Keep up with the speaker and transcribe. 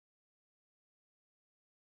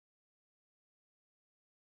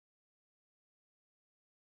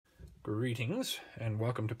Greetings and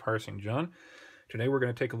welcome to Parsing, John. Today we're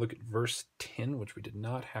going to take a look at verse 10, which we did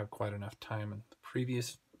not have quite enough time in the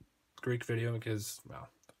previous Greek video because, well,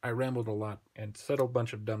 I rambled a lot and said a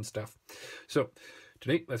bunch of dumb stuff. So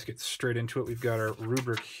today, let's get straight into it. We've got our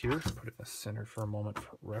rubric here. Put it in the center for a moment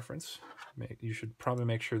for reference. You should probably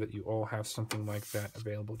make sure that you all have something like that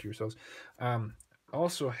available to yourselves.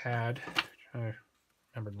 Also had, I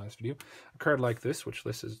remember in the last video, a card like this, which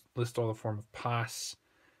lists all the form of pas,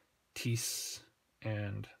 tis,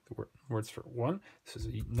 and the words for one. This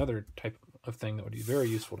is another type of thing that would be very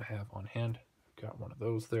useful to have on hand. I've got one of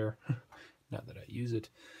those there, now that I use it.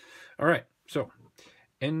 All right, so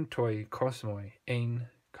en toi kosmoi ein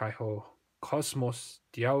kai ho kosmos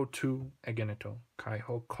diautu egeneto kai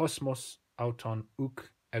ho kosmos auton uk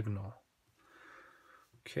egno.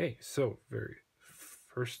 Okay, so very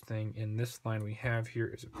first thing in this line we have here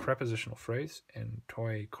is a prepositional phrase. En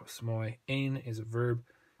toi kosmoi ein is a verb.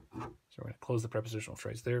 So we're going to close the prepositional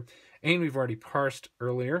phrase there. Ein we've already parsed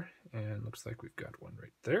earlier, and looks like we've got one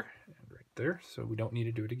right there and right there, so we don't need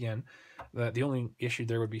to do it again. The only issue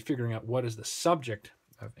there would be figuring out what is the subject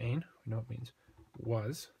of ein. We know it means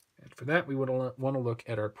was, and for that we would want to look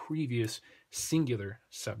at our previous singular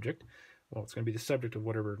subject. Well, it's going to be the subject of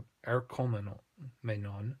whatever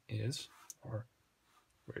arkomenon is, or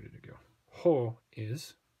where did it go? Ho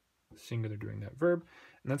is singular doing that verb,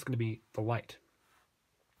 and that's going to be the light.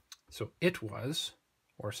 So it was,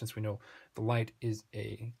 or since we know the light is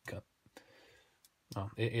it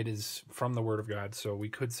is from the Word of God, so we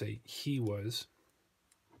could say he was.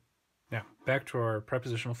 Now, back to our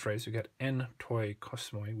prepositional phrase, we got en toi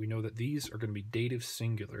kosmoi. We know that these are going to be dative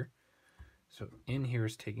singular. So in here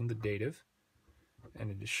is taking the dative, and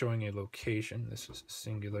it is showing a location. This is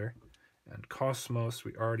singular. And cosmos,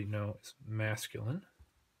 we already know, is masculine.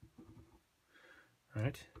 All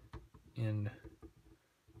right? In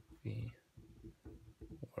the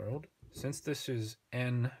world. Since this is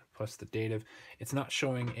n plus the dative, it's not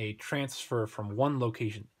showing a transfer from one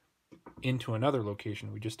location into another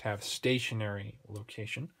location. We just have stationary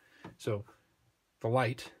location. So the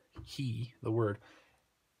light, he, the word,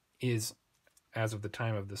 is, as of the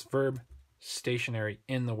time of this verb, stationary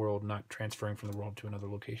in the world, not transferring from the world to another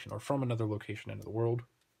location or from another location into the world.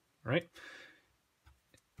 All right?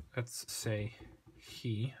 Let's say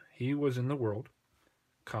he was in the world,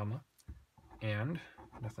 comma, and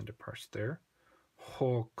nothing to parse there.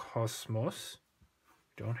 Ho kosmos.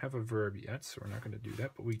 We don't have a verb yet, so we're not going to do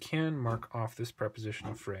that, but we can mark off this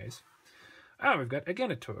prepositional phrase. We've got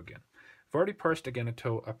egeneto again. We've already parsed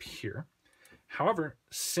egeneto up here. However,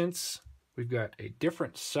 since we've got a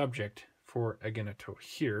different subject for egeneto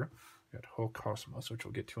here, we've got ho kosmos, which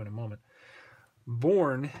we'll get to in a moment,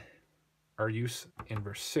 born, our use in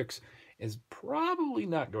verse 6, is probably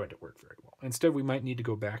not going to work very well. Instead, we might need to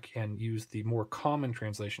go back and use the more common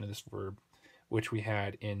translation of this verb, which we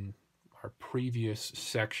had in our previous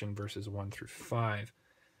section, verses 1 through 5.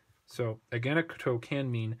 So, egeneto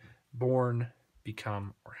can mean born,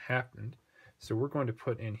 become, or happened. So we're going to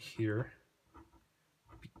put in here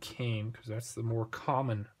became, because that's the more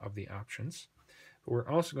common of the options. But we're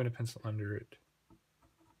also going to pencil under it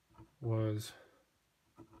was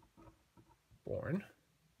born,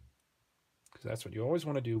 because that's what you always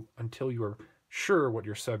want to do until you are sure what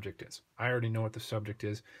your subject is. I already know what the subject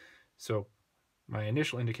is, so my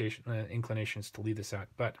initial inclination is to leave this out,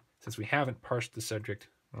 but since we haven't parsed the subject,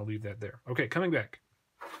 I'll leave that there. Okay, coming back.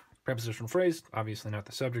 Prepositional phrase, obviously not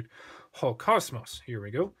the subject. Ho kosmos, here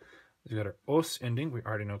we go. We've got our os ending. We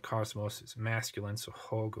already know cosmos is masculine, so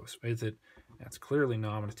ho goes with it. That's clearly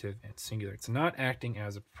nominative and singular. It's not acting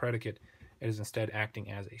as a predicate. It is instead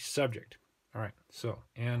acting as a subject. All right, so,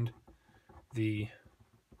 and the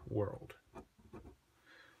world.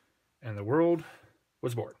 And the world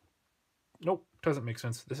was born. Nope, doesn't make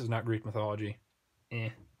sense. This is not Greek mythology.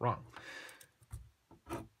 Wrong.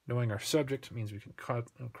 Knowing our subject means we can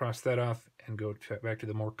cross that off and go back to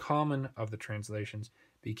the more common of the translations,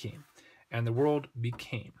 became. And the world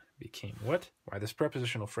became. Became what? Why, this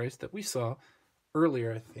prepositional phrase that we saw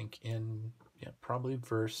earlier, I think, in probably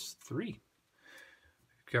verse 3.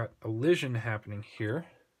 We've got elision happening here.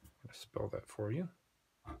 I'm going to spell that for you.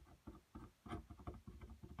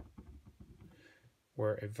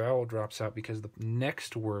 Where a vowel drops out because the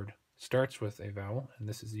next word starts with a vowel, and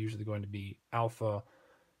this is usually going to be alpha,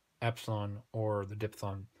 epsilon, or the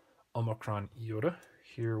diphthong omicron iota.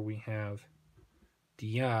 Here we have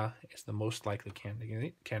dia is the most likely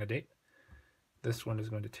candidate. This one is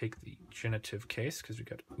going to take the genitive case because we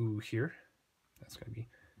got oo here. That's going to be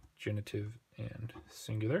genitive and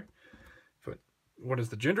singular. But what is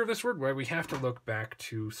the gender of this word? Well, we have to look back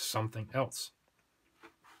to something else.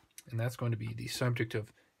 And that's going to be the subject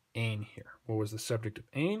of wane here. What was the subject of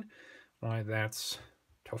wane? Why, that's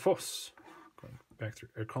to phos. Going back through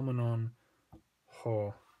erkomenon,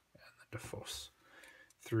 ho, and then to phos.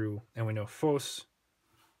 Through, and we know phos,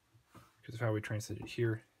 because of how we translate it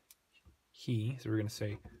here, he. So we're going to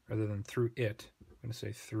say, rather than through it, we're going to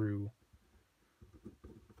say through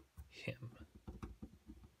him.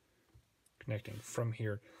 Connecting from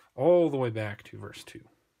here all the way back to verse 2.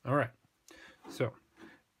 All right. So,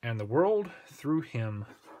 and the world through him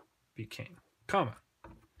became, comma.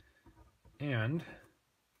 And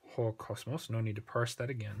whole cosmos, no need to parse that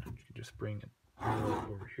again. You can just bring it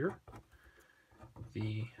over here.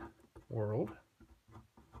 The world.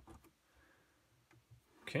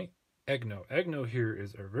 Okay, egno. Egno here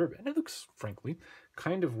is a verb, and it looks, frankly,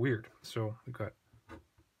 kind of weird. So we've got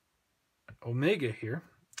an omega here,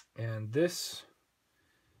 and this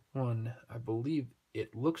one, I believe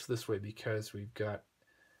it looks this way because we've got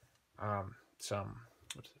some,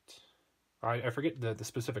 what is it? I forget the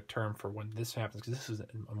specific term for when this happens, because this is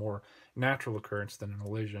a more natural occurrence than an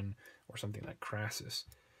elision or something like crassus,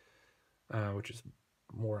 which is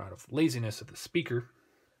more out of laziness of the speaker.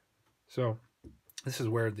 So this is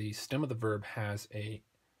where the stem of the verb has a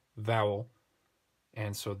vowel,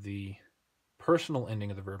 and so the personal ending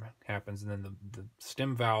of the verb happens, and then the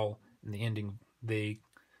stem vowel and the ending, they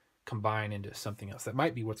combine into something else. That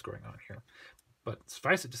might be what's going on here. But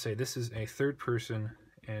suffice it to say, this is a third person,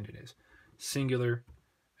 and it is singular,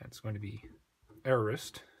 and it's going to be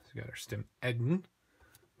aorist. So we got our stem egn,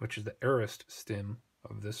 which is the aorist stem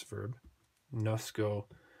of this verb. Nosko,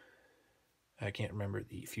 I can't remember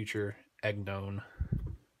the future, egnon.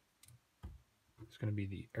 It's going to be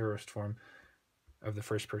the aorist form of the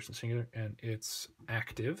first person singular, and it's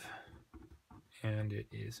active, and it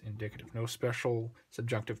is indicative. No special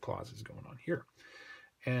subjunctive clauses going on here.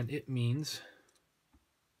 And it means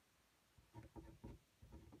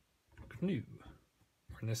knew,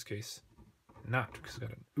 or in this case, not, because it's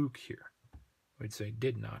got an ook here. We'd say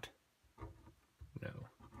did not know,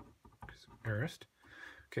 because aorist.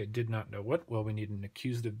 Okay, did not know what? Well, we need an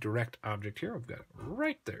accusative direct object here. We've got it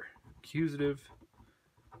right there. Accusative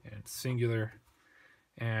and singular.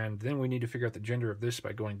 And then we need to figure out the gender of this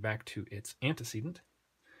by going back to its antecedent.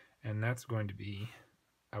 And that's going to be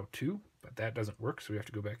autu, but that doesn't work, so we have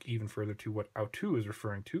to go back even further to what autu is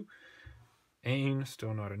referring to. Ain,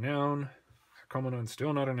 still not a noun. Erkomenon,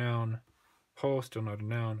 still not a noun. Ho, still not a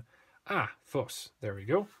noun. Ah, phos, there we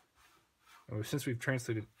go. And since we've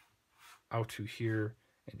translated autu here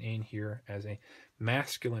and ain here as a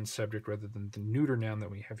masculine subject rather than the neuter noun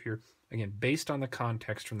that we have here, again, based on the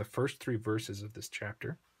context from the first 3 verses of this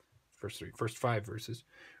chapter, first 5 verses,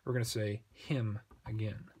 we're going to say him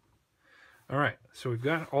again. All right, so we've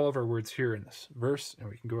got all of our words here in this verse, and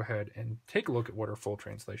we can go ahead and take a look at what our full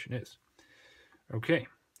translation is. Okay,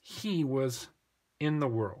 he was in the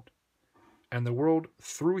world, and the world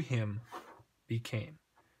through him became,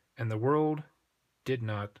 and the world did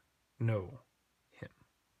not know him.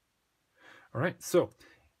 All right, so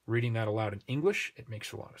reading that aloud in English, it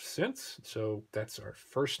makes a lot of sense. So that's our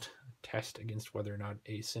first test against whether or not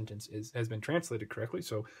a sentence has been translated correctly.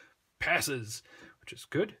 So passes, which is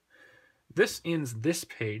good. This ends this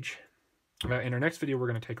page. In our next video, we're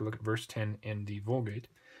going to take a look at verse 10 in the Vulgate.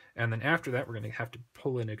 And then after that, we're going to have to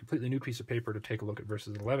pull in a completely new piece of paper to take a look at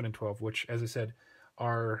verses 11 and 12, which, as I said,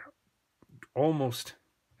 are almost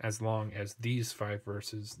as long as these 5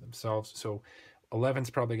 verses themselves. So 11 is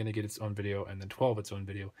probably going to get its own video, and then 12 its own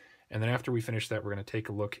video. And then after we finish that, we're going to take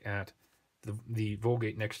a look at the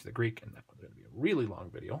Vulgate next to the Greek, and that one's going to be a really long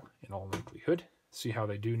video in all likelihood. See how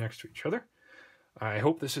they do next to each other. I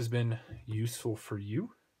hope this has been useful for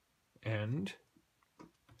you, and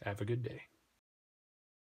have a good day.